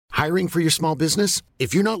Hiring for your small business?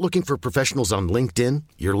 If you're not looking for professionals on LinkedIn,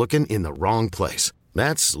 you're looking in the wrong place.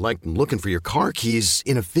 That's like looking for your car keys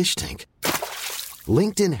in a fish tank.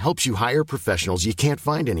 LinkedIn helps you hire professionals you can't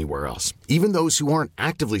find anywhere else, even those who aren't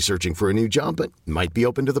actively searching for a new job but might be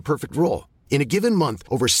open to the perfect role. In a given month,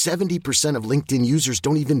 over 70% of LinkedIn users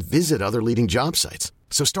don't even visit other leading job sites.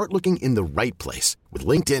 So start looking in the right place. With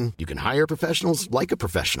LinkedIn, you can hire professionals like a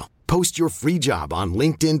professional. Post your free job on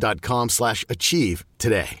linkedin.com/achieve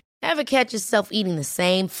today. Ever catch yourself eating the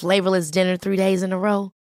same flavorless dinner 3 days in a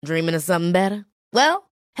row? Dreaming of something better?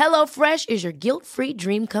 Well, HelloFresh is your guilt-free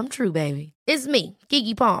dream come true, baby. It's me,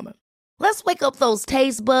 Keke Palmer. Let's wake up those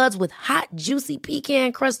taste buds with hot, juicy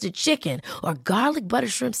pecan-crusted chicken or garlic butter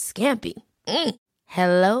shrimp scampi.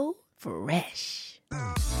 Hello Fresh.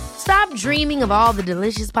 Stop dreaming of all the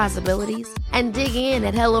delicious possibilities and dig in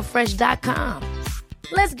at HelloFresh.com.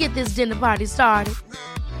 Let's get this dinner party started.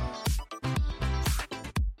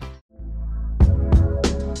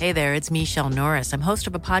 Hey there, it's Michelle Norris. I'm host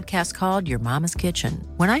of a podcast called Your Mama's Kitchen.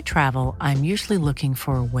 When I travel, I'm usually looking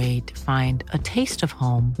for a way to find a taste of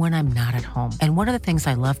home when I'm not at home. And one of the things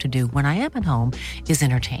I love to do when I am at home is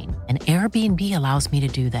entertain. And Airbnb allows me to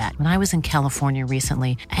do that. When I was in California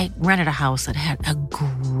recently, I rented a house that had a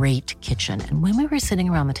great kitchen. And when we were sitting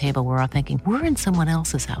around the table, we're all thinking, we're in someone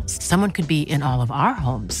else's house. Someone could be in all of our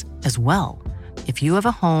homes as well. If you have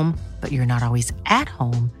a home, but you're not always at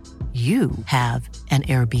home, you have an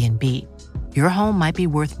Airbnb. Your home might be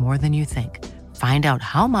worth more than you think. Find out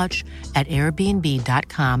how much at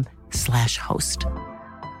airbnb.com/host.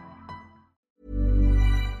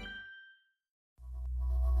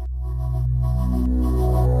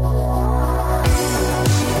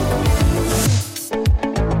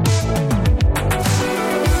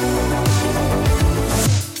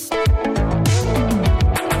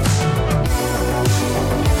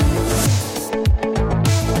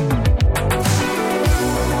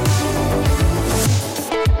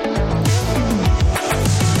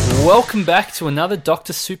 Welcome back to another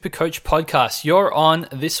Dr. Supercoach podcast. You're on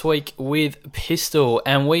this week with Pistol,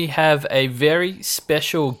 and we have a very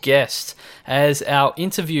special guest as our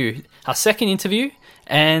second interview,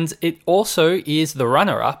 and it also is the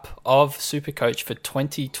runner-up of Supercoach for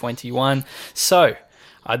 2021. So,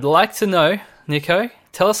 I'd like to know, Nico,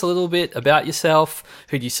 tell us a little bit about yourself,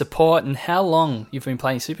 who do you support, and how long you've been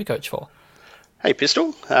playing Supercoach for. Hey,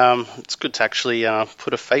 Pistol. It's good to actually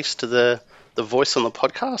put a face to the voice on the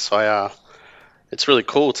podcast. It's really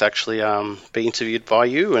cool to actually be interviewed by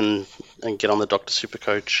you and get on the Dr.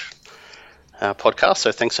 Supercoach podcast.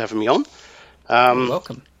 So thanks for having me on. You're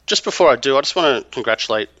welcome. Just before I do, I just want to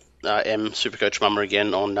congratulate Supercoach Mama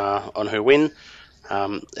again on her win.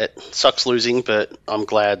 It sucks losing, but I'm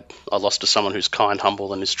glad I lost to someone who's kind,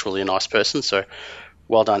 humble, and is truly a nice person. So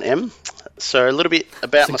well done, Em. So a little bit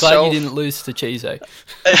about myself. Glad you didn't lose to Chizo.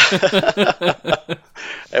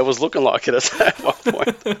 It was looking like it at one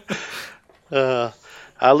point. A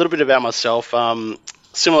little bit about myself.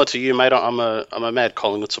 Similar to you, mate, I'm a mad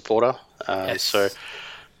Collingwood supporter. Yes. So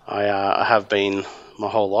I have been my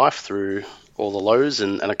whole life through all the lows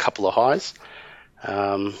and a couple of highs.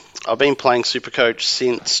 I've been playing Supercoach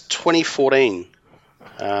since 2014.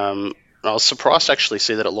 I was surprised to actually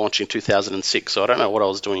see that it launched in 2006, so I don't know what I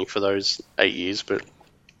was doing for those 8 years, but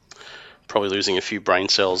probably losing a few brain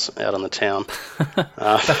cells out on the town.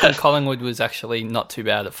 Back when Collingwood was actually not too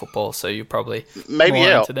bad at football, so you're probably maybe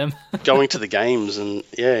more into them. Going to the games and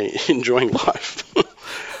enjoying life.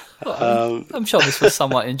 I'm sure this was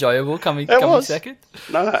somewhat enjoyable coming second.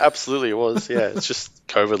 No, absolutely it was. Yeah, it's just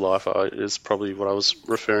COVID life is probably what I was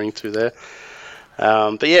referring to there.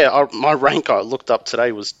 But yeah, my rank I looked up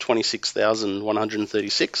today was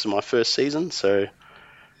 26,136 in my first season, so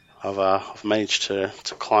I've managed to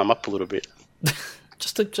climb up a little bit.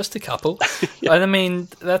 just a couple. Yeah. And I mean,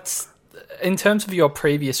 that's in terms of your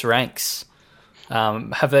previous ranks.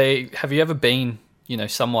 Have you ever been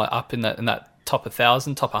somewhat up in that top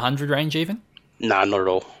 1,000, top 100 range even? No, not at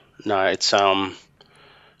all. No, it's I've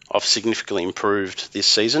significantly improved this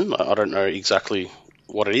season. I don't know exactly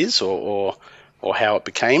what it is or how it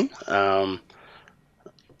became. I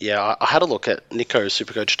had a look at Nico's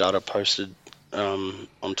Supercoach data posted on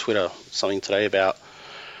Twitter something today about,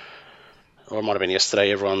 or it might have been yesterday,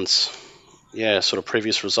 everyone's sort of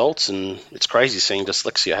previous results, and it's crazy seeing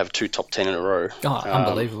Dyslexia have 2 top 10 in a row. Oh,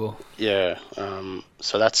 unbelievable. So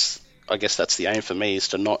I guess that's the aim for me, is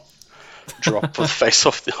to not drop off the face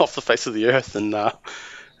of the earth and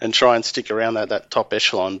try and stick around that top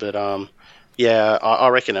echelon. But I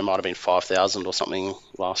reckon it might have been 5,000 or something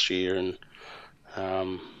last year, and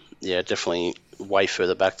definitely way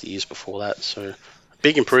further back the years before that. So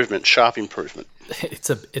Big improvement, sharp improvement.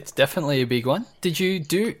 It's definitely a big one. Did you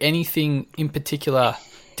do anything in particular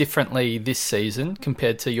differently this season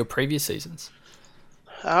compared to your previous seasons?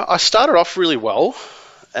 I started off really well,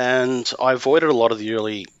 and I avoided a lot of the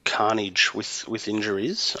early carnage with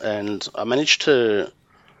injuries, and I managed to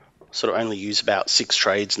sort of only use about 6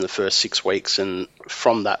 trades in the first 6 weeks, and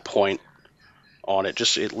from that point on,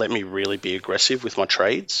 it let me really be aggressive with my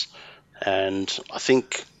trades. And I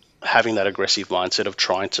think having that aggressive mindset of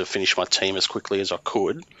trying to finish my team as quickly as I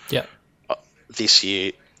could, this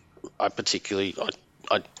year I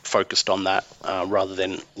focused on that rather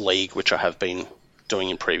than league, which I have been doing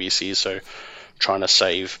in previous years. So trying to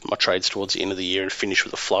save my trades towards the end of the year and finish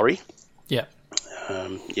with a flurry. Yeah.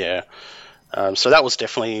 So that was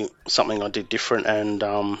definitely something I did different, and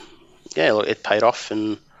look, it paid off,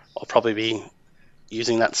 and I'll probably be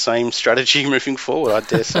using that same strategy moving forward, I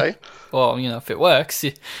dare say. Well, if it works,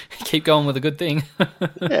 you keep going with a good thing.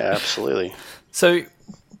 Yeah, absolutely. So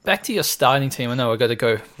back to your starting team. I know I've got to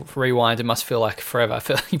go rewind. It must feel like forever.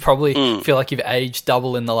 You probably feel like you've aged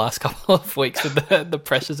double in the last couple of weeks with the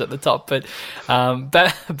pressures at the top. But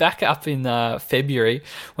back up in February,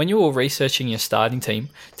 when you were researching your starting team,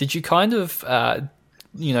 did you kind of,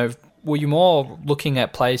 were you more looking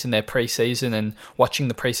at players in their preseason and watching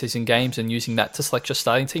the preseason games and using that to select your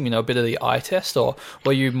starting team, a bit of the eye test, or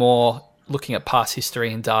were you more looking at past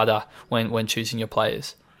history and data when choosing your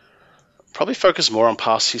players? Probably focus more on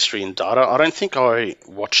past history and data. I don't think I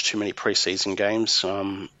watch too many preseason games.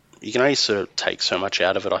 You can only sort of take so much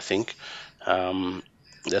out of it, I think.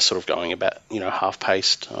 They're sort of going about,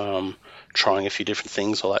 half-paced, trying a few different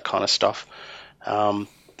things, all that kind of stuff.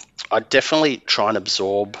 I definitely try and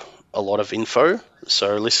absorb a lot of info.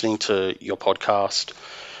 So listening to your podcast,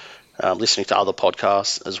 listening to other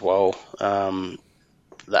podcasts as well, the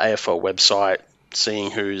AFL website,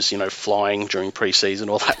 seeing who's, flying during preseason,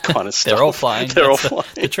 all that kind of stuff. They're all flying.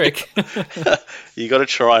 That's the trick. You got to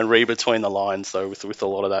try and read between the lines, though, with a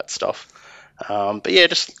lot of that stuff. But yeah,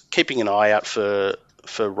 just keeping an eye out for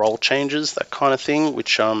role changes, that kind of thing,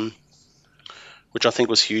 which I think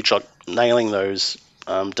was huge. Like nailing those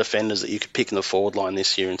defenders that you could pick in the forward line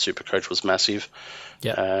this year in Supercoach was massive.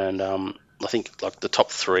 Yeah. And I think like the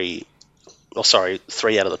top 3 out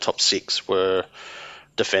of the top 6 were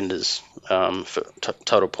defenders for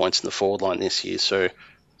total points in the forward line this year. So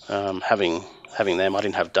having them, I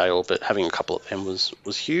didn't have Dale, but having a couple of them was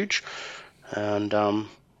huge. And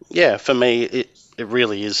for me, it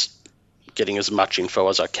really is getting as much info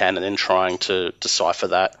as I can and then trying to decipher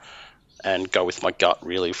that and go with my gut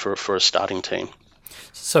really for a starting team.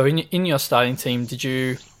 So in your starting team, did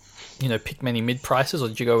you pick many mid prices, or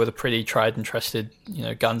did you go with a pretty tried and trusted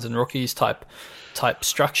guns and rookies type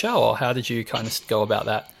structure, or how did you kind of go about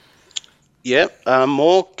that? Yeah,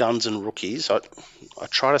 more guns and rookies. I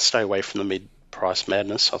try to stay away from the mid price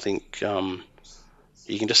madness. I think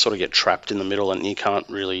you can just sort of get trapped in the middle, and you can't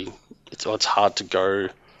really. It's hard to go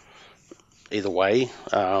either way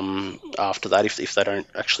after that if they don't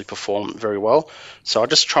actually perform very well. So I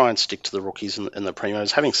just try and stick to the rookies and the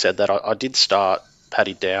primos. Having said that, I did start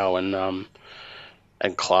Paddy Dow and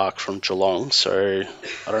Clark from Geelong, so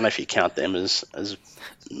I don't know if you count them as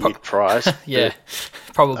mid-price. Yeah,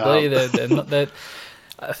 probably. They're not.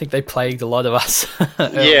 I think they plagued a lot of us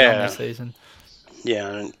early on this season. Yeah,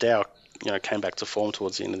 and Dow, came back to form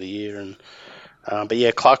towards the end of the year, and but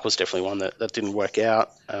yeah, Clark was definitely one that didn't work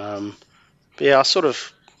out. But yeah, I sort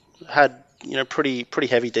of had pretty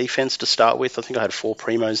heavy defense to start with. I think I had 4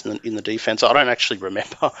 primos in the defense. I don't actually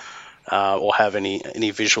remember or have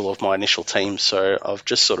any visual of my initial team, so I've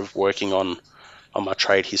just sort of working on my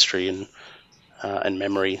trade history and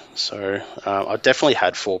memory. So I definitely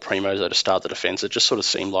had 4 primos to start the defense. It just sort of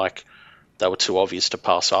seemed like they were too obvious to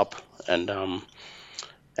pass up, and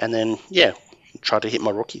then tried to hit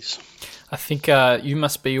my rookies. I think you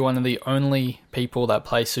must be one of the only people that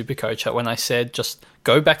play Supercoach. When I said just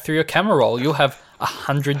go back through your camera roll, you'll have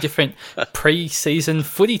 100 different pre-season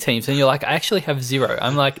footy teams, and you're like, I actually have 0.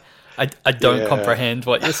 I'm like, I don't comprehend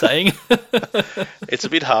what you're saying. It's a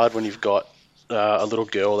bit hard when you've got a little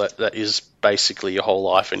girl that is basically your whole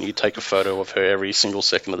life, and you take a photo of her every single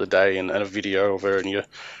second of the day and a video of her, and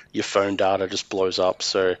your phone data just blows up.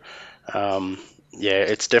 So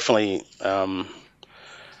it's definitely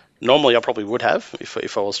normally I probably would have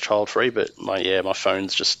if I was child free, but my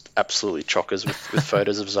phone's just absolutely chockers with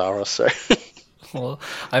photos of Zara. So well,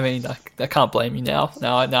 I mean, I can't blame you now.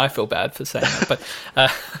 Now I feel bad for saying that,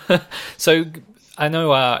 but so I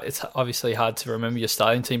know it's obviously hard to remember your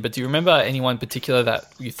starting team, but do you remember anyone in particular that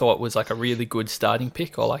you thought was like a really good starting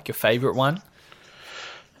pick, or like your favorite one?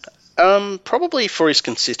 Probably for his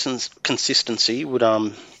consistency would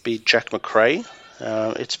be Jack Macrae.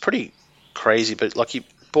 It's pretty crazy, but like you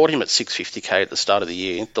bought him at 650k at the start of the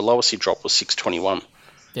year. The lowest he dropped was 621,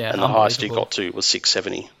 and the highest he got to was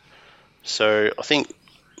 670. So I think,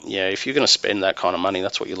 yeah, if you're going to spend that kind of money,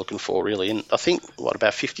 that's what you're looking for, really. And I think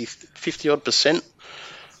about 50 odd %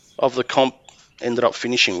 of the comp ended up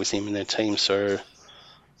finishing with him in their team. So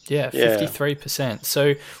yeah, 53%.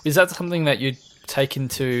 So is that something that you'd take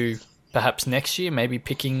into perhaps next year, maybe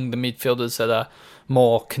picking the midfielders that are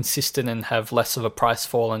more consistent and have less of a price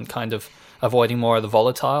fall and kind of avoiding more of the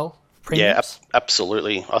volatile premiums? Yeah,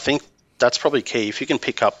 absolutely. I think that's probably key. If you can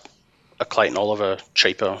pick up a Clayton Oliver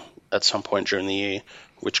cheaper at some point during the year,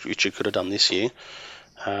 which you could have done this year.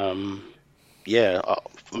 I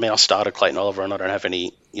started Clayton Oliver and I don't have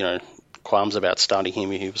any, qualms about starting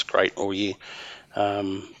him. He was great all year.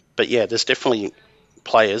 But yeah, there's definitely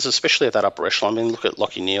players, especially at that upper echelon. I mean, look at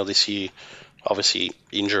Lachie Neale this year. Obviously,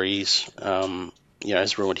 injuries,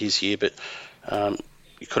 has ruined his year, but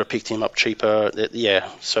you could have picked him up cheaper. Yeah,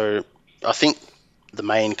 so I think the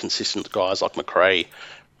main consistent guys like Macrae,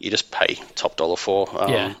 you just pay top dollar for.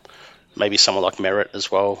 Maybe someone like Merritt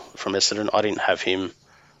as well from Essendon. I didn't have him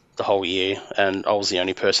the whole year, and I was the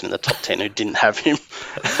only person in the top 10 who didn't have him.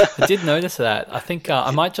 I did notice that. I think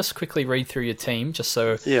I might just quickly read through your team just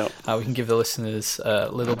so we can give the listeners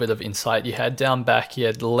a little bit of insight. You had down back, you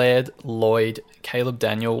had Laird, Lloyd, Caleb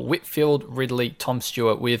Daniel, Whitfield, Ridley, Tom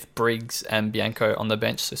Stewart with Briggs and Bianco on the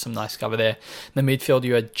bench, so some nice cover there. In the midfield,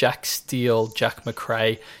 you had Jack Steele, Jack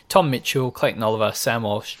Macrae, Tom Mitchell, Clayton Oliver, Sam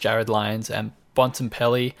Walsh, Jared Lyons, and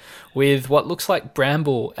Bontempelli, with what looks like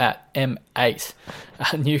Bramble at M8,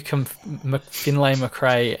 Newcombe, Finlay,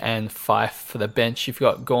 Macrae, and Fife for the bench. You've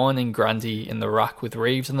got Gawn and Grundy in the ruck with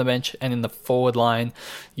Reeves on the bench, and in the forward line,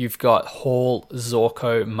 you've got Hall,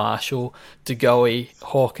 Zorko, Marshall, De Goey,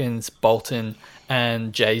 Hawkins, Bolton,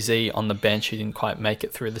 and Jay-Z on the bench, who didn't quite make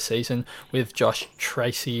it through the season, with Josh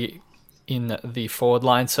Tracy in the forward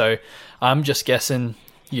line. So I'm just guessing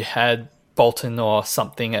you had Bolton or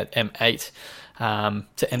something at M8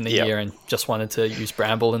 to end the year and just wanted to use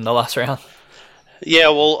Bramble in the last round. Yeah,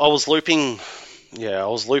 well, I was looping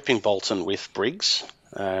Bolton with Briggs,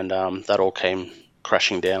 and that all came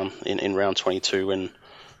crashing down in round 22 when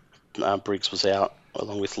Briggs was out,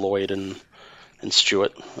 along with Lloyd and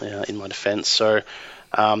Stewart in my defence. So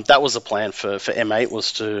that was the plan for M8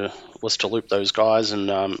 was to loop those guys, and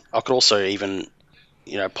I could also even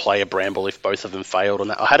play a Bramble if both of them failed.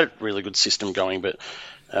 And I had a really good system going, but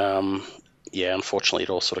unfortunately it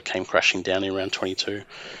all sort of came crashing down in round 22.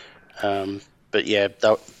 But yeah,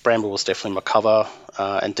 Bramble was definitely my cover,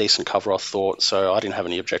 and decent cover I thought, so I didn't have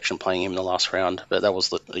any objection playing him in the last round, but that was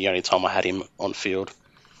the only time I had him on field.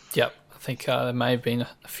 Yep, I think there may have been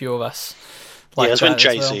a few of us like that. Yeah, it was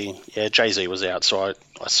when Jay-Z was out, so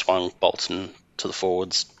I swung Bolton to the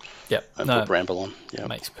forwards. Yep. And put Bramble on. Yep.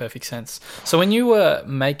 Makes perfect sense. So when you were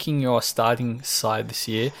making your starting side this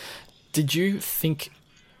year, did you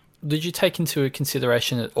take into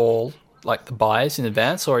consideration at all like the buys in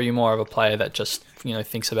advance, or are you more of a player that just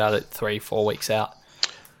thinks about it 3-4 weeks out?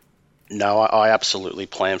 No, I absolutely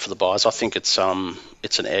plan for the buys. I think it's an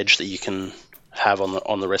edge that you can have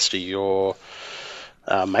on the rest of your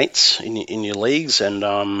mates in your leagues, and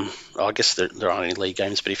I guess there aren't any league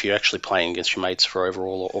games, but if you're actually playing against your mates for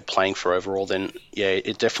overall or playing for overall, then yeah,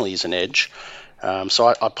 it definitely is an edge. So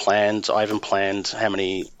I even planned how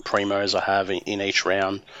many primos I have in each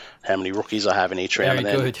round, how many rookies I have in each round.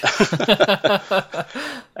 Very good.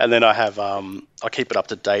 And then I have I keep it up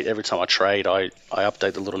to date every time I trade. I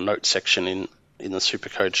update the little note section in the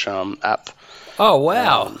Supercoach app. Oh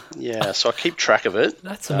wow! So I keep track of it.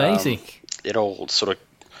 That's amazing. It all sort of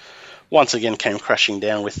once again came crashing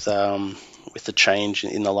down with the change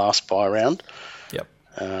in the last buy round. Yep.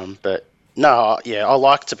 But no, I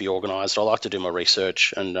like to be organised. I like to do my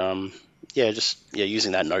research, and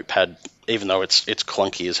using that notepad, even though it's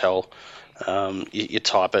clunky as hell. You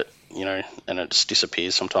type it, and it just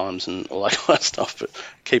disappears sometimes and all that kind of stuff. But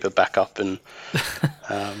keep it back up, and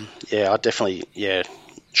I definitely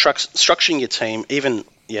structuring your team, even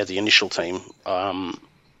the initial team.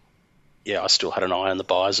 I still had an eye on the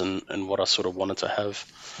buys and what I sort of wanted to have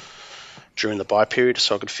during the buy period,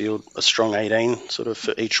 so I could field a strong 18 sort of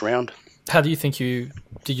for each round. How do you think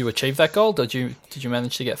did you achieve that goal? Did you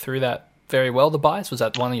manage to get through that very well, the buys? Was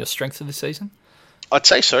that one of your strengths of this season? I'd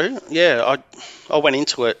say so. Yeah, I went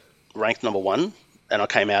into it ranked number 1, and I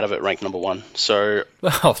came out of it ranked number 1. So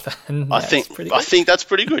I think that's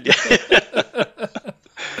pretty good.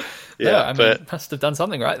 Yeah. Must have done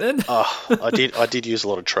something right then. I did use a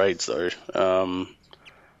lot of trades though.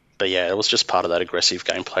 yeah, it was just part of that aggressive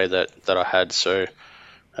gameplay that I had. So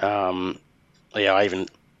I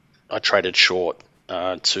traded short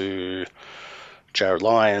to Jared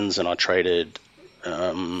Lyons, and I traded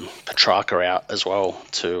Petrarca out as well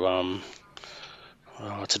to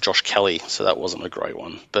Josh Kelly. So that wasn't a great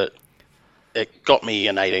one, but it got me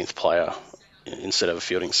an 18th player instead of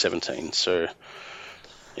fielding 17. So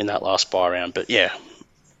in that last buy round, but yeah.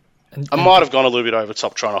 I might have gone a little bit over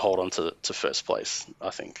top trying to hold on to first place, I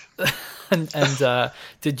think. and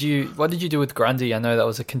what did you do with Grundy? I know that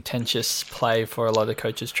was a contentious play for a lot of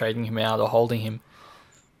coaches, trading him out or holding him.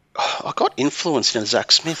 I got influenced in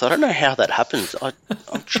Zach Smith. I don't know how that happened.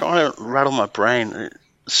 I'm trying to rattle my brain.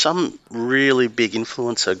 Some really big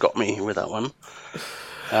influencer got me with that one.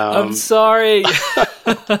 I'm sorry.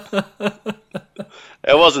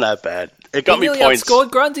 It wasn't that bad. It got me points. Outscored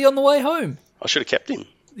Grundy on the way home. I should have kept him.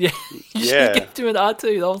 Yeah, you should have kept him at R2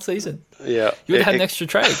 the whole season. Yeah. You would have had an extra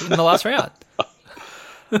trade in the last round.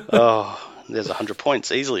 There's 100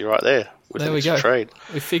 points easily right there with an extra trade.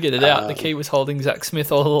 We figured it out. The key was holding Zach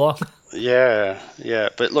Smith all along. Yeah.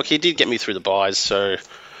 But look, he did get me through the buys, so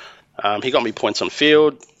he got me points on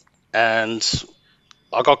field, and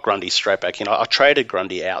I got Grundy straight back in. I traded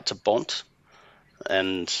Grundy out to Bont,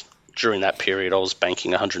 and during that period I was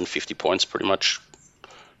banking 150 points pretty much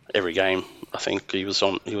every game. I think he was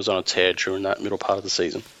on a tear during that middle part of the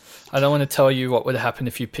season. I don't want to tell you what would have happened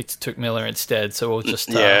if you picked Touk Miller instead, so we'll just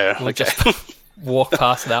just walk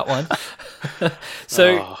past that one.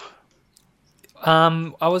 So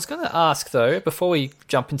I was going to ask though, before we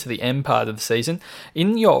jump into the end part of the season,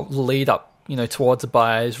 in your lead up, towards the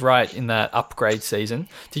buys, right in that upgrade season,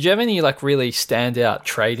 did you have any like really standout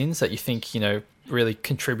trade-ins that you think really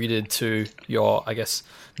contributed to your, I guess,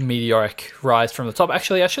 meteoric rise from the top?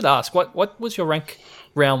 Actually, I should ask, what was your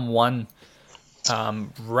round one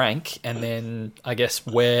rank, and then I guess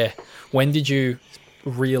when did you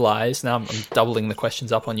realize? Now I'm doubling the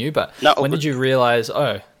questions up on you, but when did you realize?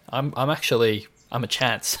 Oh, I'm a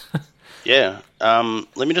chance. Yeah.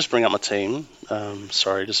 Let me just bring up my team.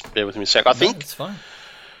 Sorry, just bear with me a sec. I think it's fine.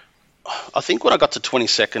 I think when I got to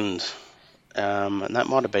 22nd, and that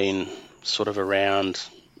might have been sort of around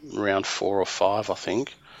round 4 or 5, I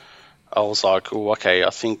think. I was like, oh, okay, I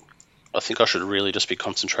think I should really just be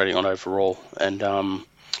concentrating on overall and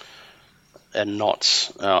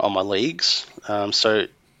not on my leagues. So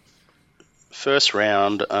first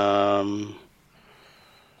round,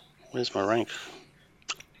 where's my rank?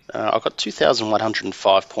 I got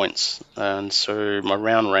 2,105 points, and so my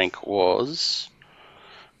round rank was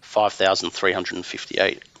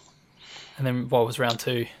 5,358. And then what was round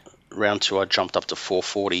 2? Round 2, I jumped up to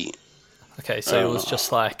 440. Okay, so it was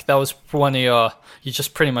just like, that was one of you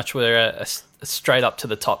just pretty much were a straight up to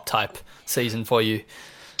the top type season for you.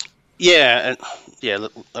 Yeah, I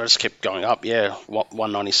just kept going up,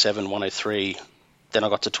 197, 103, then I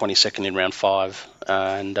got to 22nd in round 5,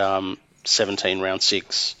 and 17 round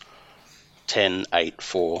 6, 10, 8,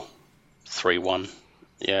 4, 3, 1,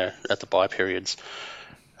 at the bye periods.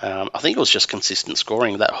 I think it was just consistent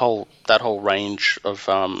scoring. That whole range of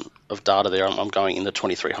data there. I'm going in the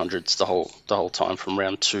 2300s the whole time from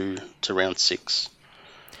round 2 to round 6.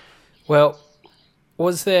 Well,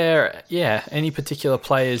 was there any particular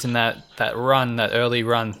players in that run, that early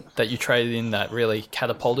run that you traded in that really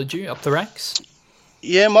catapulted you up the ranks?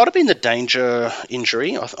 Yeah, it might have been the Danger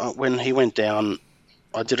injury. When he went down,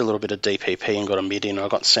 I did a little bit of DPP and got a mid in. I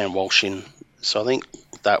got Sam Walsh in, so I think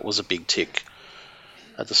that was a big tick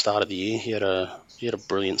at the start of the year. He had a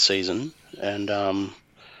brilliant season, and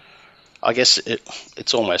I guess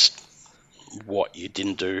it's almost what you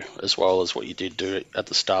didn't do as well as what you did do at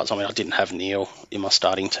the start. So, I mean, I didn't have Neil in my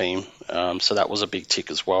starting team, so that was a big tick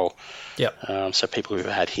as well. Yeah. So people who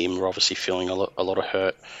had him were obviously feeling a lot of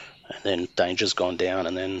hurt, and then Danger's gone down,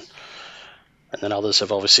 and then others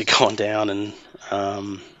have obviously gone down, and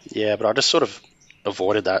but I just sort of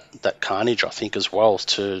avoided that carnage, I think, as well,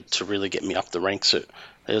 to really get me up the ranks. It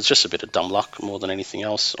was just a bit of dumb luck more than anything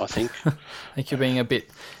else, I think. I think you're being a bit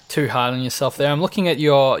too hard on yourself there. I'm looking at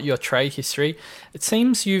your trade history. It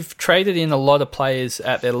seems you've traded in a lot of players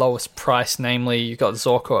at their lowest price, namely you got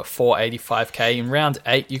Zorko at 485k. In round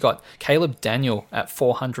 8, you got Caleb Daniel at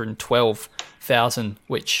 412,000,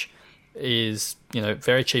 which is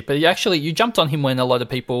very cheap. But you jumped on him when a lot of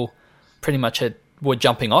people pretty much were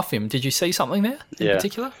jumping off him. Did you see something there in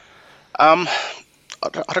particular? I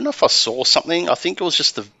don't know if I saw something. I think it was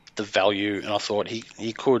just the value, and I thought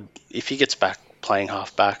he could, if he gets back playing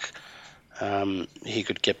half back, he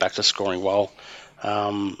could get back to scoring well.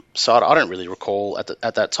 So I don't really recall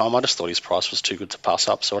at that time. I just thought his price was too good to pass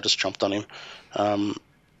up, so I just jumped on him.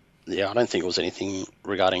 I don't think it was anything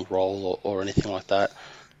regarding role or anything like that.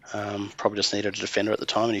 Probably just needed a defender at the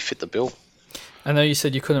time, and he fit the bill. I know you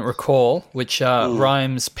said you couldn't recall, which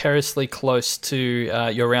rhymes perilously close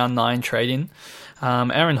to your round 9 trade-in.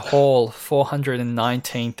 Aaron Hall,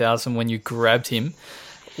 419,000 when you grabbed him.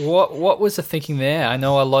 What was the thinking there? I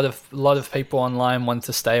know a lot of people online wanted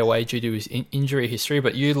to stay away due to his injury history,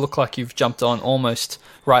 but you look like you've jumped on almost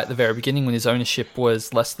right at the very beginning when his ownership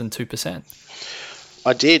was less than 2%.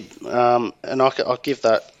 I did, and I'll give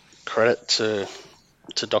that credit to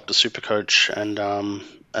Dr. Supercoach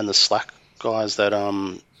and the Slack guys that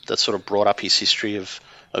sort of brought up his history of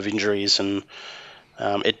injuries, and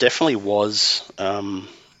it definitely was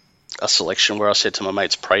a selection where I said to my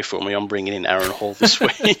mates, "Pray for me, I'm bringing in Aaron Hall this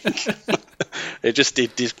week."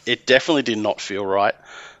 It definitely did not feel right,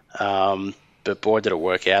 but boy did it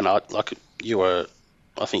work out. And I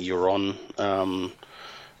think you were on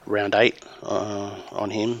round 8 on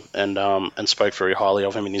him, and spoke very highly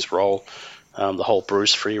of him in his role, the whole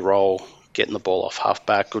Bruce free role, getting the ball off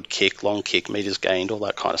halfback, good kick, long kick, meters gained, all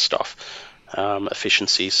that kind of stuff,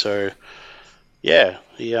 efficiency. So yeah,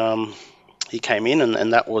 he came in,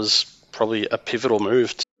 and that was probably a pivotal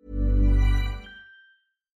move.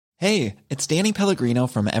 Hey, it's Danny Pellegrino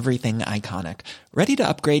from Everything Iconic. Ready to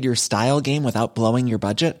upgrade your style game without blowing your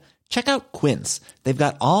budget? Check out Quince. They've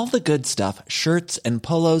got all the good stuff, shirts and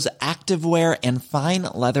polos, activewear, and fine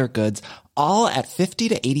leather goods, all at 50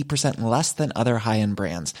 to 80% less than other high-end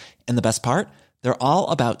brands. And the best part? They're all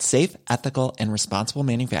about safe, ethical, and responsible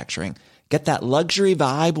manufacturing. Get that luxury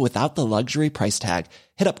vibe without the luxury price tag.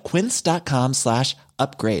 Hit up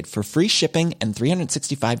quince.com/upgrade for free shipping and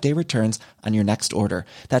 365-day returns on your next order.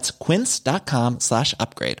 That's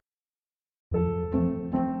quince.com/upgrade.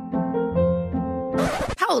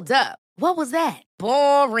 Hold up. What was that?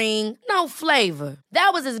 Boring. No flavor.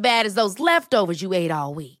 That was as bad as those leftovers you ate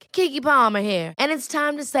all week. Keke Palmer here, and it's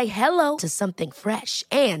time to say hello to something fresh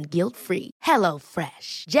and guilt-free. Hello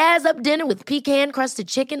Fresh. Jazz up dinner with pecan-crusted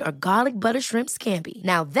chicken or garlic butter shrimp scampi.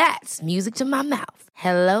 Now that's music to my mouth.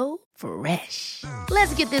 Hello Fresh.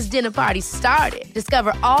 Let's get this dinner party started.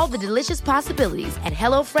 Discover all the delicious possibilities at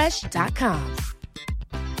hellofresh.com.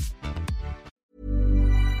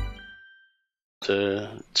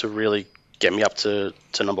 To really get me up to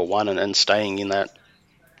number 1 and staying in that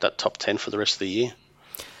top 10 for the rest of the year.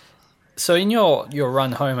 So in your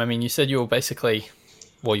run home, I mean, you said you were basically,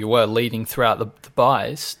 well, you were leading throughout the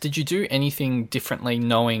buys. Did you do anything differently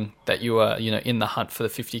knowing that you were, in the hunt for the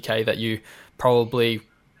 50K that you probably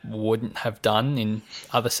wouldn't have done in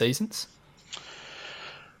other seasons?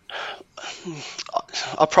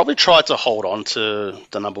 I probably tried to hold on to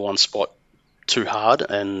the number 1 spot too hard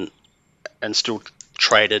and still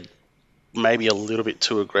traded maybe a little bit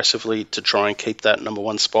too aggressively to try and keep that number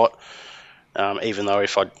 1 spot. Even though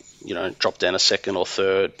if I, dropped down a second or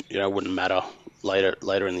third, it wouldn't matter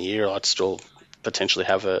later in the year. I'd still potentially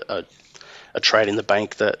have a trade in the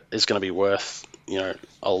bank that is going to be worth,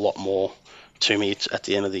 a lot more to me at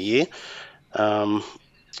the end of the year. On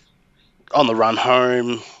the run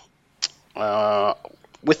home,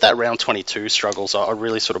 with that round 22 struggles, I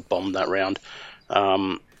really sort of bombed that round.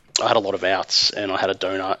 I had a lot of outs and I had a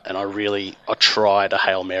donut, and I tried a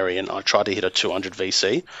Hail Mary and I tried to hit a 200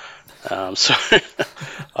 VC. So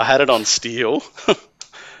I had it on Steele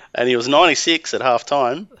and he was 96 at half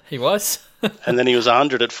time. He was. And then he was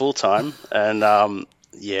 100 at full time. And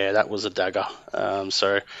that was a dagger.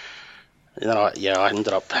 So I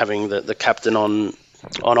ended up having the captain on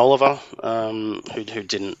Oliver, who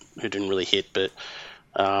didn't really hit, but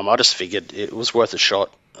I just figured it was worth a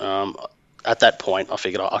shot. At that point, I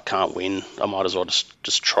figured I can't win. I might as well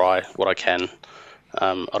just try what I can.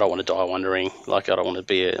 I don't want to die wondering. Like, I don't want to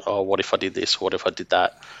be what if I did this? What if I did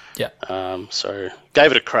that? Yeah. So gave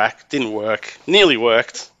it a crack. Didn't work. Nearly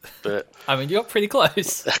worked, but I mean, you got pretty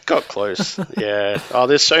close. Got close. Yeah. Oh,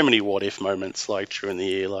 there's so many what if moments like during the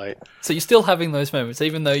year. Like, so you're still having those moments,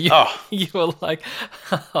 even though you were like,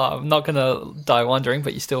 I'm not gonna die wondering,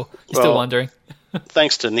 but you're still wondering.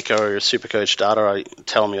 Thanks to Nico Supercoach data,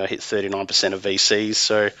 telling me I hit 39% of VCs.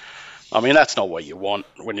 So, I mean, that's not what you want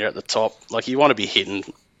when you're at the top. Like, you want to be hitting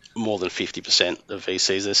more than 50% of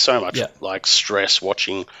VCs. There's so much like stress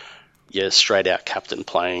watching your straight out captain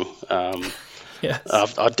playing. Yes.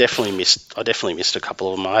 I definitely missed a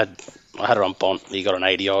couple of them. I had it on Bont. He got an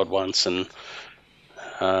 80 odd once, and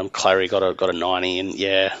Clary got a 90. And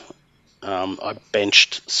I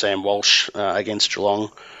benched Sam Walsh against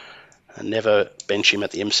Geelong. I never bench him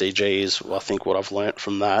at the MCG is, I think, what I've learnt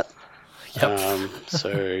from that. Yep.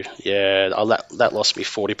 That lost me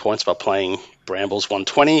 40 points by playing Brambles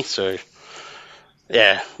 120. So,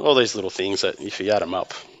 all these little things that if you add them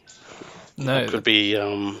up, No. It could be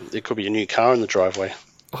a new car in the driveway.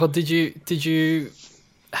 Well,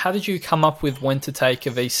 how did you come up with when to take a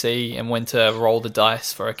VC and when to roll the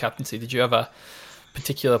dice for a captaincy? Did you have a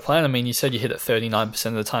particular plan? I mean, you said you hit it 39%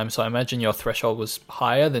 of the time, so I imagine your threshold was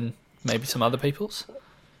higher than maybe some other people's?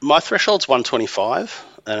 My threshold's 125,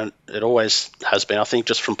 and it always has been. I think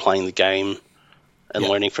just from playing the game and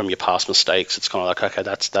learning from your past mistakes, it's kind of like, okay,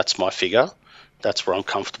 that's my figure. That's where I'm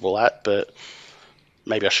comfortable at, but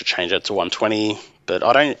maybe I should change it to 120. But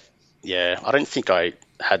I don't think I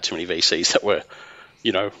had too many VCs that were,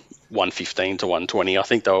 115 to 120. I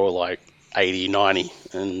think they were like 80, 90,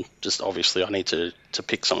 and just obviously I need to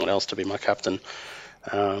pick someone else to be my captain.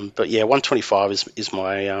 But yeah, 125 is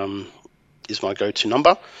my go-to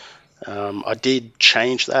number. I did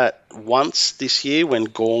change that once this year when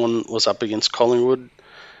Gawn was up against Collingwood,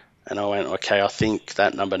 and I went, okay, I think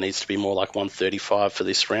that number needs to be more like 135 for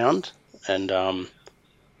this round, and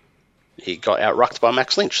he got out-rucked by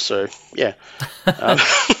Max Lynch, so yeah.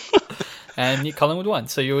 And Collingwood won,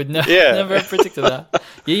 so you would never have predicted that.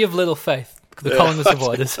 Ye of little faith, the Collingwood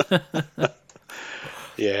supporters.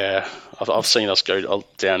 Yeah, I've seen us go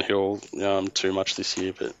downhill too much this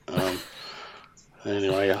year, but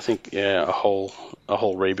anyway, I think a whole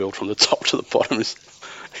rebuild from the top to the bottom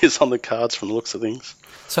is on the cards from the looks of things.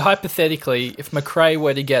 So hypothetically, if McRae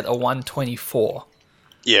were to get a 124,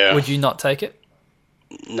 would you not take it?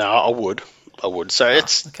 No, I would. So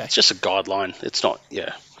it's just a guideline. It's not.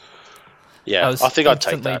 Yeah, I think I'd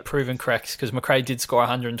take that. Proven correct, because McRae did score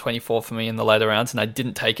 124 for me in the later rounds, and I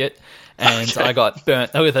didn't take it, and I got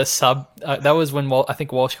burnt with a sub. That was when I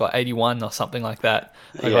think Walsh got 81 or something like that.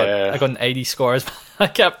 I got an 80 score as my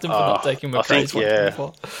captain for not taking McRae's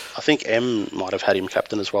 124. I think M might have had him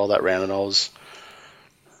captain as well that round, and I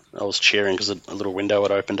was cheering because a little window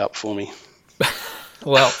had opened up for me.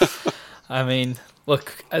 Well, I mean,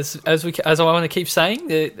 look, as I want to keep saying,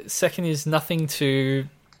 the second is nothing to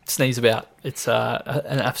sneeze about. It's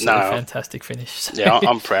an absolutely fantastic finish. So. Yeah,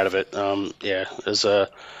 I'm proud of it. There's a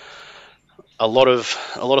lot of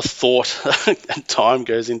thought and time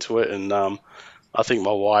goes into it, and I think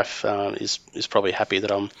my wife is probably happy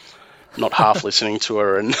that I'm not half listening to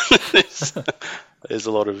her, and there's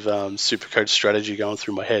a lot of Supercoach strategy going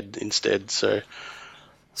through my head instead. So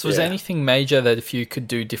is there anything major that if you could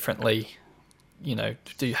do differently?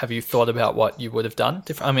 Have you thought about what you would have done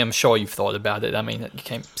different? I mean, I'm sure you've thought about it. I mean, you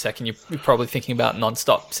came second. You're probably thinking about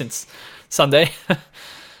non-stop since Sunday.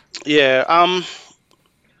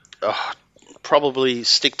 Probably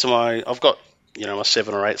stick to I've got my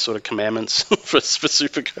 7 or 8 sort of commandments for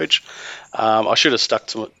Supercoach. I should have stuck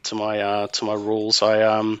to my rules.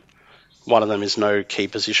 One of them is no key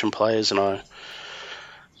position players, and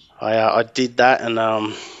I did that, and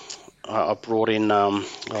I brought in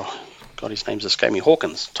God, his name's escaped me.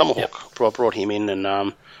 Hawkins, Tomahawk. Yep. I brought him in,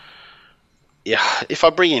 and if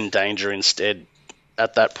I bring in Danger instead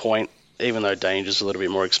at that point, even though Danger's a little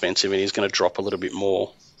bit more expensive and he's going to drop a little bit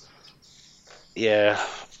more, I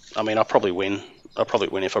mean, I'll probably win.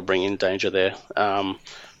 If I bring in Danger there.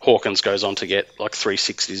 Hawkins goes on to get like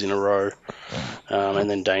 360s in a row, and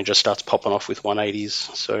then Danger starts popping off with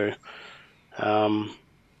 180s. So,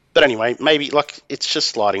 but anyway, maybe it's just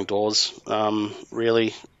sliding doors,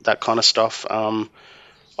 really, that kind of stuff. I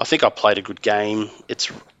think I played a good game.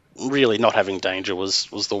 It's really not having Danger was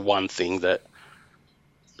the one thing that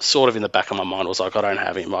sort of in the back of my mind was like, I don't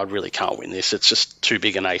have him. I really can't win this. It's just too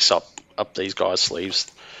big an ace up these guys'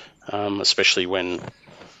 sleeves, especially when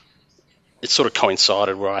it sort of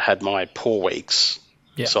coincided where I had my poor weeks.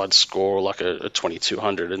 Yeah. So I'd score like a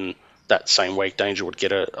 2200, and that same week Danger would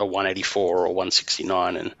get a 184 or a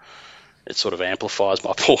 169, and it sort of amplifies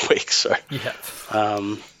my poor week. So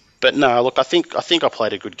but no, look, I think I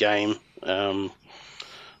played a good game. I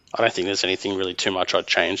don't think there's anything really too much I'd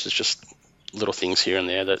change. There's just little things here and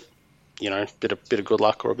there that, bit of good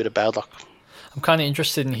luck or a bit of bad luck. I'm kind of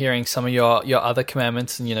interested in hearing some of your other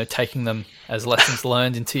commandments and taking them as lessons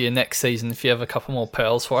learned into your next season. If you have a couple more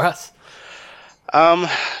pearls for us. I'm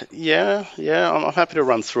happy to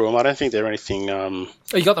run through them. I don't think they're anything.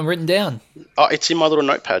 You got them written down? Oh, it's in my little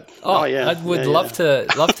notepad. Oh yeah, I would love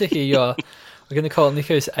to hear your. We're going to call it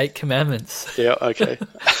Nico's 8 commandments. Yeah, okay.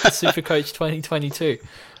 Supercoach 2022.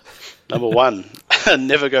 Number 1,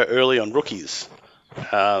 never go early on rookies.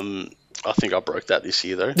 I think I broke that this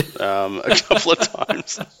year though, a couple of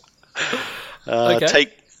times.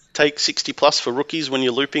 Take 60 plus for rookies when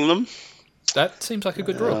you're looping them. That seems like a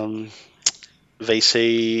good rule.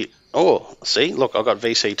 VC. Oh, see, look, I got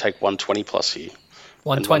VC take 120 plus here.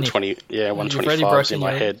 120. 125 is in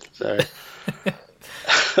my head. So.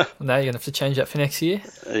 Now you're gonna have to change that for next year.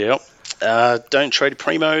 Yep. Don't trade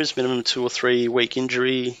primos, minimum 2 or 3 week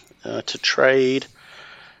injury to trade.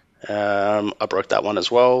 I broke that one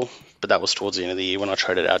as well, but that was towards the end of the year when I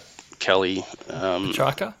traded out Kelly.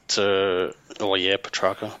 Petrarca?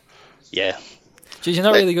 Petrarca. Yeah. Geez, you're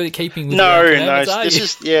not really good at keeping with no.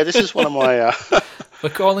 This is one of my. We're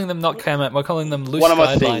calling them not Kamat. We're calling them loose one of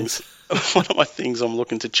my guidelines. things. One of my things I'm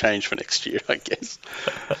looking to change for next year, I guess.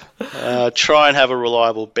 Try and have a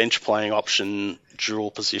reliable bench playing option,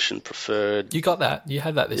 dual position preferred. You got that. You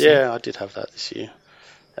had that this year. Yeah, I did have that this year.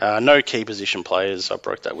 No key position players. I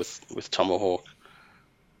broke that with Tomahawk.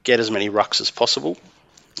 Get as many rucks as possible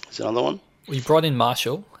is another one. Well, you brought in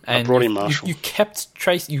Marshall. And I brought in Marshall. You kept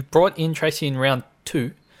Tracy. You brought in Tracy in round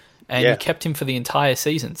 2, and you kept him for the entire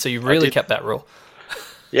season. So you really kept that rule.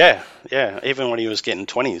 Yeah. Even when he was getting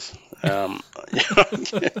 20s.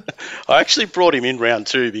 I actually brought him in round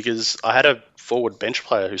 2 because I had a forward bench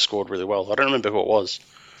player who scored really well. I don't remember who it was,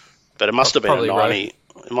 but it must have been a 90.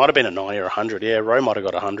 Rowe. It might have been a 90 or 100. Yeah, Rowe might have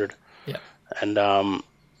got 100. Yeah. And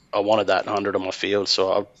I wanted that 100 on my field,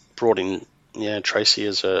 so I brought in Tracy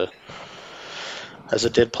as a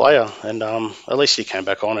dead player, and at least he came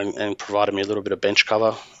back on and provided me a little bit of bench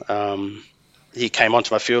cover. He came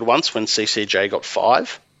onto my field once when CCJ got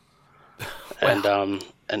 5, wow.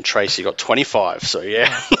 and Tracy got 25. So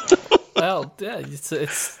yeah. Well, yeah,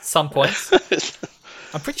 it's some points.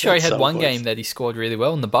 I'm pretty sure he had one game that he scored really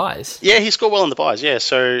well in the buys. Yeah, he scored well in the buys. Yeah,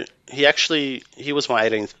 so he was my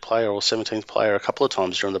 18th player or 17th player a couple of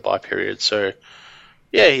times during the buy period. So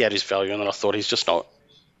yeah, he had his value, and then I thought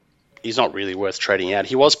he's not really worth trading out.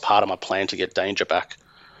 He was part of my plan to get Danger back.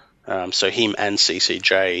 So him and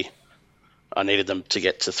CCJ, I needed them to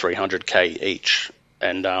get to 300k each,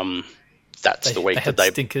 and that's the week that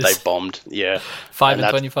they bombed. Yeah, 5 and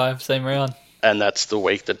 25, same round. And that's the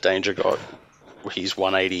week that Danger got his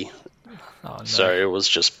 180. Oh, no. So it was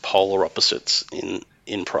just polar opposites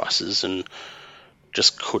in prices, and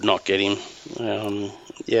just could not get him.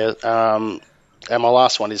 And my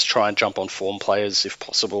last one is try and jump on form players if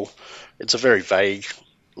possible. It's a very vague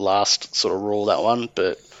last sort of rule, that one,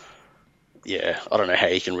 but yeah, I don't know how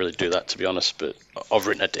you can really do that, to be honest, but I've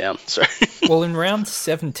written it down. So well, in round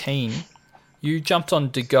 17, you jumped on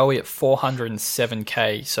Degoe at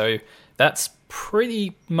 407k, so that's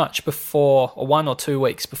pretty much before, or 1 or 2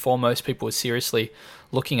 weeks before most people were seriously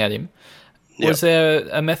looking at him. Yep. Was there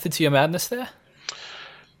a method to your madness there?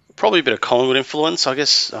 Probably a bit of Collingwood influence, I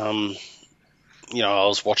guess. I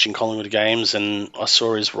was watching Collingwood games and I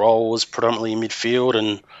saw his role was predominantly in midfield,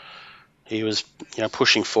 and he was,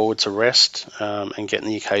 pushing forward to rest and getting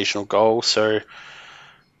the occasional goal. So,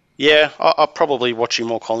 yeah, I'll probably watching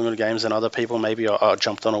more Collingwood games than other people. Maybe I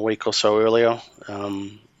jumped on a week or so earlier.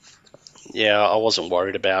 I wasn't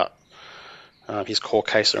worried about his core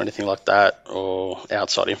case or anything like that, or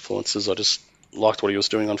outside influences. I just liked what he was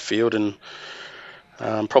doing on field, and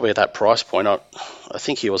probably at that price point, I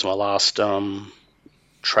think he was my last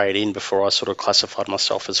trade in before I sort of classified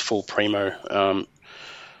myself as full primo.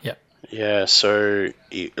 Yeah, so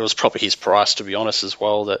it was probably his price, to be honest, as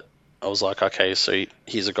well, that I was like, okay, so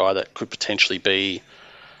here's a guy that could potentially be,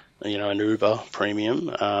 an Uber premium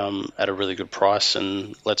at a really good price,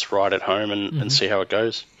 and let's ride it home and see how it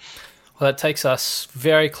goes. Well, that takes us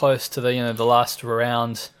very close to the last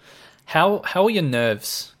round. How are your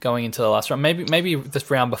nerves going into the last round? Maybe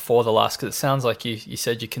this round before the last, because it sounds like you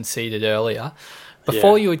said you conceded earlier.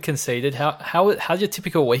 Before you had conceded, how'd your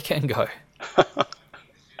typical weekend go?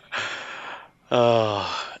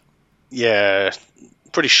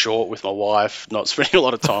 Pretty short with my wife, not spending a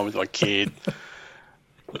lot of time with my kid,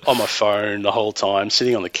 on my phone the whole time,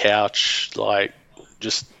 sitting on the couch, like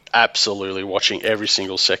just absolutely watching every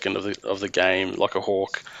single second of the game like a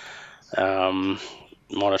hawk,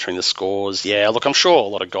 monitoring the scores. Yeah, look, I'm sure a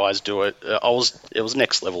lot of guys do it. It was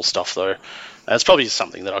next level stuff though. It's probably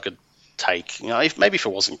something that I could take. Maybe if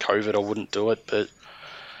it wasn't COVID, I wouldn't do it, but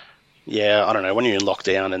yeah, I don't know. When you're in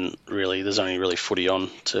lockdown and really there's only really footy on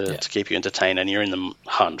to keep you entertained, and you're in the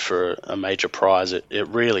hunt for a major prize, it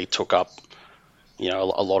really took up, a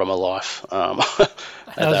lot of my life. How's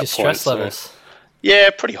your stress levels? Yeah,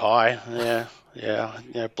 pretty high.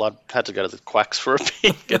 Yeah. Blood, had to go to the quacks for a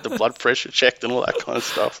bit, get the blood pressure checked and all that kind of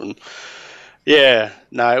stuff. And yeah,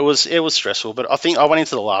 no, it was stressful. But I think I went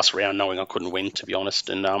into the last round knowing I couldn't win, to be honest.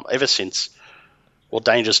 And ever since,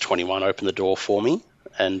 Danger's 21 opened the door for me.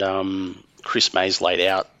 And Chris May's laid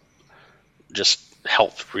out just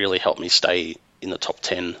really helped me stay in the top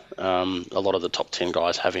 10. A lot of the top 10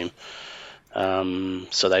 guys have him.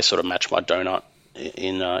 So they sort of matched my donut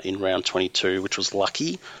in round 22, which was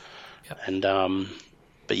lucky. Yep. And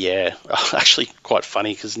but yeah, actually quite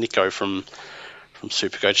funny because Nico from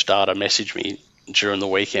Supercoach Data messaged me during the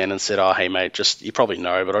weekend and said, "Oh, hey mate, just you probably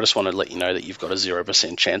know, but I just want to let you know that you've got a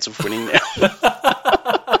 0% chance of winning now."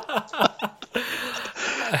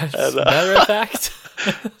 As a matter of fact.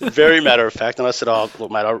 Very matter of fact. And I said, "Oh, look,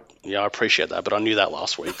 mate, I appreciate that, but I knew that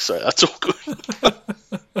last week, so that's all good."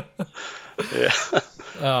 Yeah.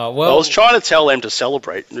 Well, I was trying to tell them to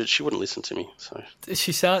celebrate, but she wouldn't listen to me. So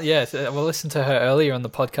we'll listen to her earlier on the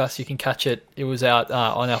podcast. You can catch it. It was out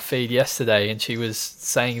on our feed yesterday, and she was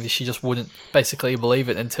saying that she just wouldn't basically believe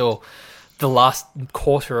it until the last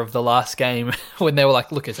quarter of the last game when they were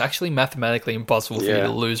like, "Look, it's actually mathematically impossible for you to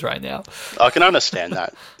lose right now." I can understand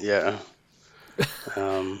that. Yeah.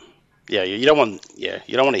 You don't want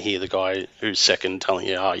to hear the guy who's second telling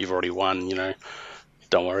you, "Oh, you've already won.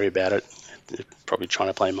 Don't worry about it." They're probably trying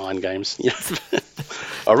to play mind games.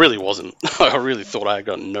 I really wasn't. I really thought I had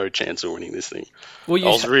got no chance of winning this thing. Were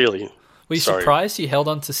you surprised you held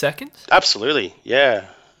on to second? Absolutely. Yeah.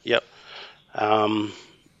 Yep.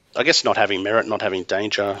 I guess not having merit, not having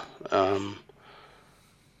danger. I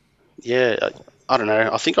don't know.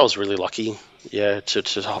 I think I was really lucky. Yeah,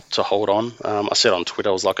 to hold on. I said on Twitter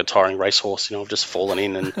I was like a tiring racehorse. I've just fallen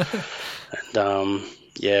in, and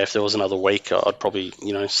if there was another week, I'd probably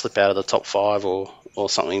slip out of the top 5 or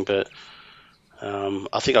something. But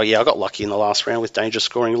I think I got lucky in the last round with danger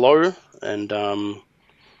scoring low, and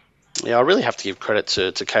I really have to give credit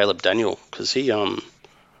to Caleb Daniel because he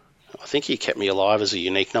I think he kept me alive as a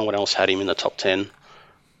unique. No one else had him in the top 10,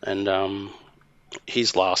 and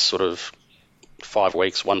his last sort of 5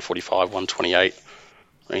 weeks, 145, 128.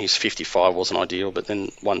 I mean, his 55 wasn't ideal, but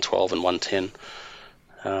then 112 and 110.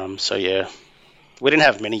 We didn't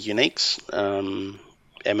have many uniques, Em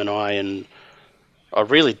and I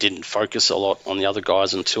really didn't focus a lot on the other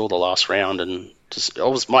guys until the last round, and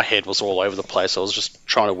my head was all over the place. I was just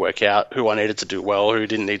trying to work out who I needed to do well, who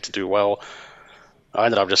didn't need to do well. I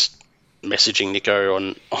ended up just messaging Nico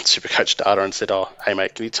on Supercoach Data and said, "Oh, hey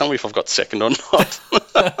mate, can you tell me if I've got second or not?"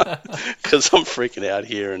 Because I'm freaking out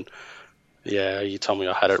here, and you told me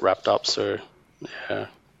I had it wrapped up, so yeah.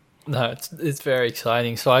 No, it's very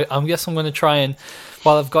exciting. So I guess I'm going to try and,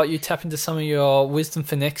 while I've got you, tap into some of your wisdom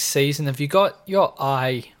for next season. Have you got your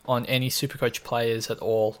eye on any Supercoach players at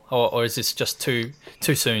all, or is this just too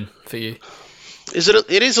soon for you?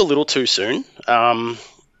 It is a little too soon.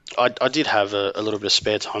 I did have a little bit of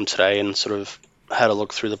spare time today and sort of had a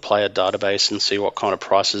look through the player database and see what kind of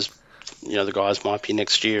prices the guys might be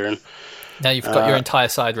next year. And now you've got your entire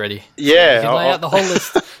side ready. Yeah, so you can lay out the whole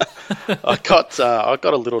list. I got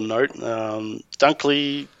a little note.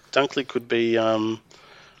 Dunkley could be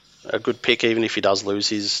a good pick, even if he does lose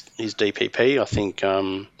his DPP. I think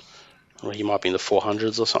he might be in the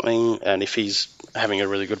 400s or something. And if he's having a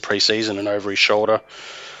really good preseason and over his shoulder,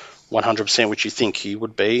 100%, which you think he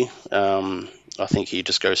would be, I think he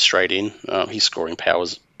just goes straight in. His scoring power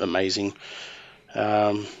is amazing.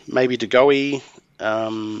 Maybe De Goey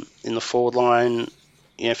in the forward line.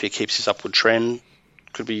 If he keeps his upward trend,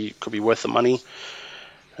 could be worth the money.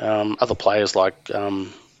 Other players like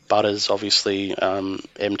Butters, obviously,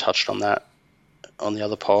 M touched on that on the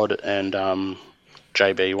other pod, and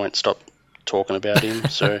JB won't stop talking about him.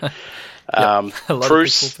 So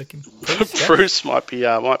Bruce might be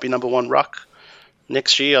number 1 ruck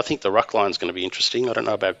next year. I think the ruck line's going to be interesting. I don't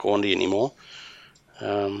know about Gaundy anymore.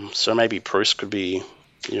 So maybe Bruce could be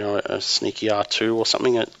a sneaky R2 or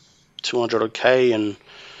something at 200k, and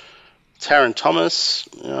Taron Thomas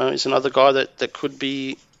is another guy that could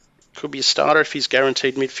be a starter if he's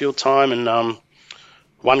guaranteed midfield time. And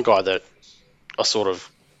one guy that I sort of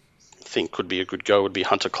think could be a good go would be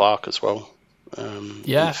Hunter Clark as well. In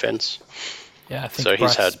defence. Yeah, I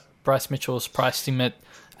think Bryce Mitchell's priced him at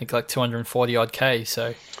I think like 240 odd K.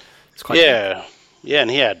 So it's quite good.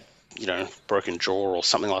 And he had broken jaw or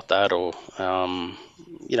something like that, or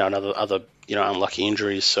other unlucky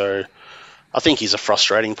injuries. So I think he's a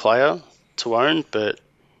frustrating player to own, but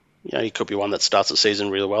he could be one that starts the season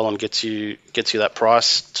really well and gets you that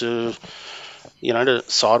price to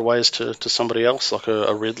sideways to somebody else like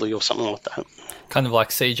a Ridley or something like that. Kind of like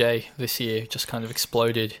CJ this year, just kind of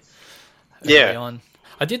exploded early on.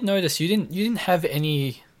 I did notice you didn't have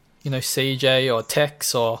any CJ or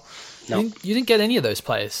Tex or you didn't get any of those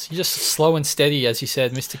players. You're just slow and steady, as you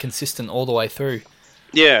said, Mr. Consistent all the way through.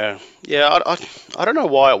 Yeah. I don't know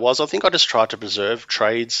why it was. I think I just tried to preserve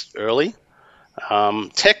trades early.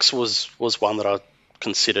 Tex was one that I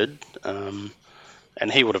considered, and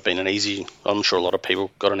he would have been an easy. I'm sure a lot of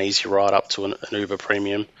people got an easy ride up to an Uber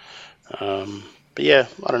Premium. But yeah,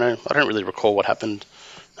 I don't know. I don't really recall what happened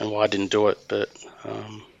and why I didn't do it. But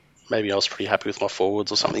maybe I was pretty happy with my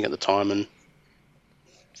forwards or something at the time and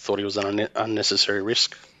thought he was an unnecessary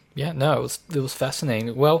risk. Yeah, no, it was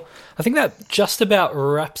fascinating. Well, I think that just about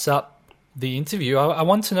wraps up the interview. I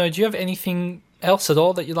want to know, do you have anything else at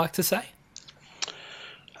all that you'd like to say?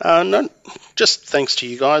 No, just thanks to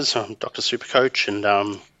you guys, Dr. Supercoach,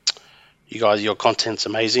 and you guys. Your content's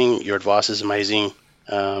amazing. Your advice is amazing.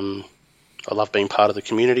 I love being part of the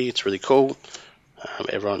community. It's really cool.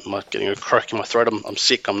 Everyone might getting a crack in my throat. I'm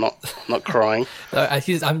sick. I'm not crying.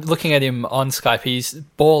 I'm looking at him on Skype. He's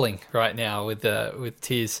bawling right now with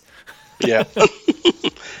tears. Yeah.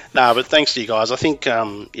 No, but thanks to you guys. I think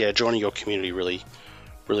joining your community really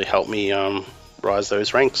helped me rise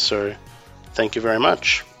those ranks. So thank you very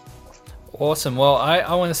much. Awesome. Well,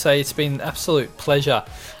 I want to say it's been an absolute pleasure,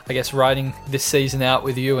 I guess, writing this season out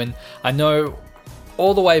with you. And I know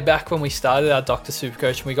all the way back when we started our Dr.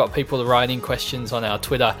 Supercoach and we got people to write in questions on our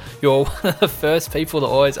Twitter, you're one of the first people to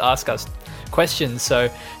always ask us questions. So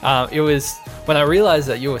it was, when I realized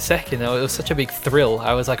that you were second, it was such a big thrill.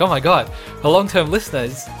 I was like, oh my God, a long-term listener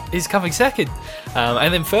is coming second.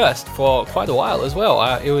 And then first for quite a while as well.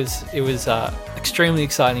 It was extremely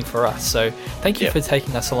exciting for us. So thank you for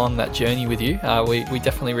taking us along that journey with you. We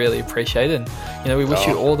definitely really appreciate it. And we wish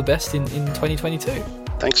you all the best in 2022.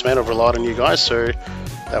 Thanks, man. I've relied on you guys, so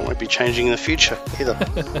that won't be changing in the future either.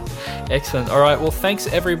 Excellent. All right. Well, thanks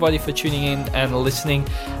everybody for tuning in and listening.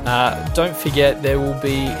 Don't forget there will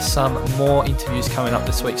be some more interviews coming up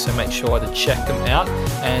this week, so make sure to check them out.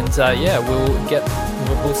 And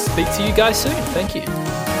we'll speak to you guys soon. Thank you.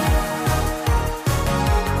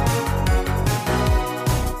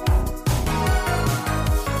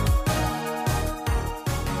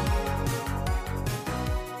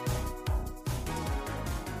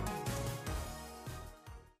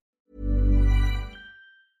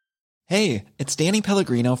 Hey, it's Danny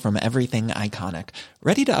Pellegrino from Everything Iconic.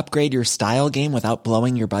 Ready to upgrade your style game without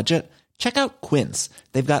blowing your budget? Check out Quince.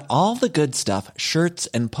 They've got all the good stuff, shirts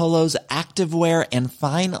and polos, activewear, and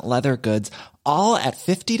fine leather goods, all at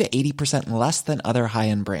 50 to 80% less than other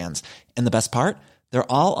high-end brands. And the best part?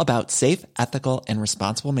 They're all about safe, ethical, and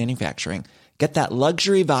responsible manufacturing. Get that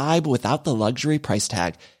luxury vibe without the luxury price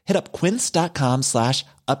tag. Hit up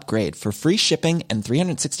quince.com/upgrade for free shipping and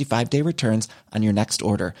 365-day returns on your next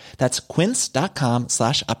order. That's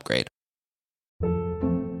quince.com/upgrade.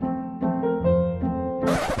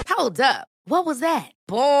 Hold up. What was that?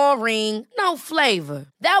 Boring. No flavor.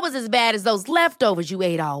 That was as bad as those leftovers you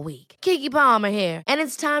ate all week. Keke Palmer here. And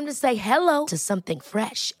it's time to say hello to something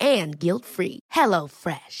fresh and guilt-free. Hello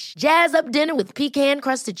Fresh. Jazz up dinner with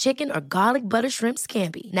pecan-crusted chicken or garlic butter shrimp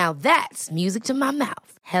scampi. Now that's music to my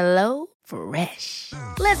mouth. Hello Fresh.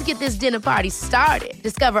 Let's get this dinner party started.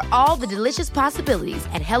 Discover all the delicious possibilities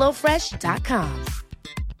at HelloFresh.com.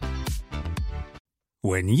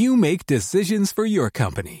 When you make decisions for your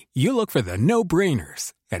company, you look for the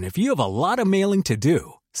no-brainers. And if you have a lot of mailing to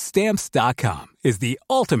do, Stamps.com is the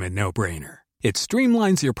ultimate no-brainer. It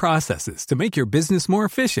streamlines your processes to make your business more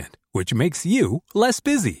efficient, which makes you less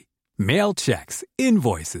busy. Mail checks,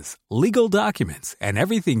 invoices, legal documents, and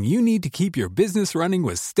everything you need to keep your business running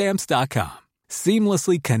with Stamps.com.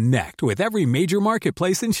 Seamlessly connect with every major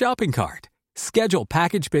marketplace and shopping cart. Schedule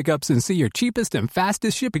package pickups and see your cheapest and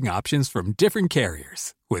fastest shipping options from different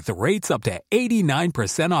carriers. With rates up to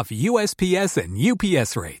 89% off USPS and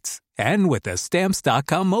UPS rates. And with the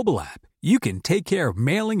Stamps.com mobile app, you can take care of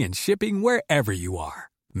mailing and shipping wherever you are.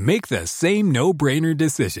 Make the same no-brainer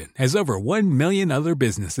decision as over 1 million other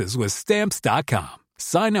businesses with Stamps.com.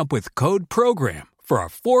 Sign up with code PROGRAM for a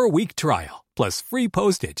 4-week trial, plus free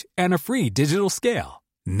postage and a free digital scale.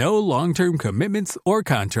 No long-term commitments or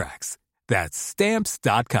contracts. That's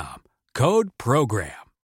Stamps.com. Code PROGRAM.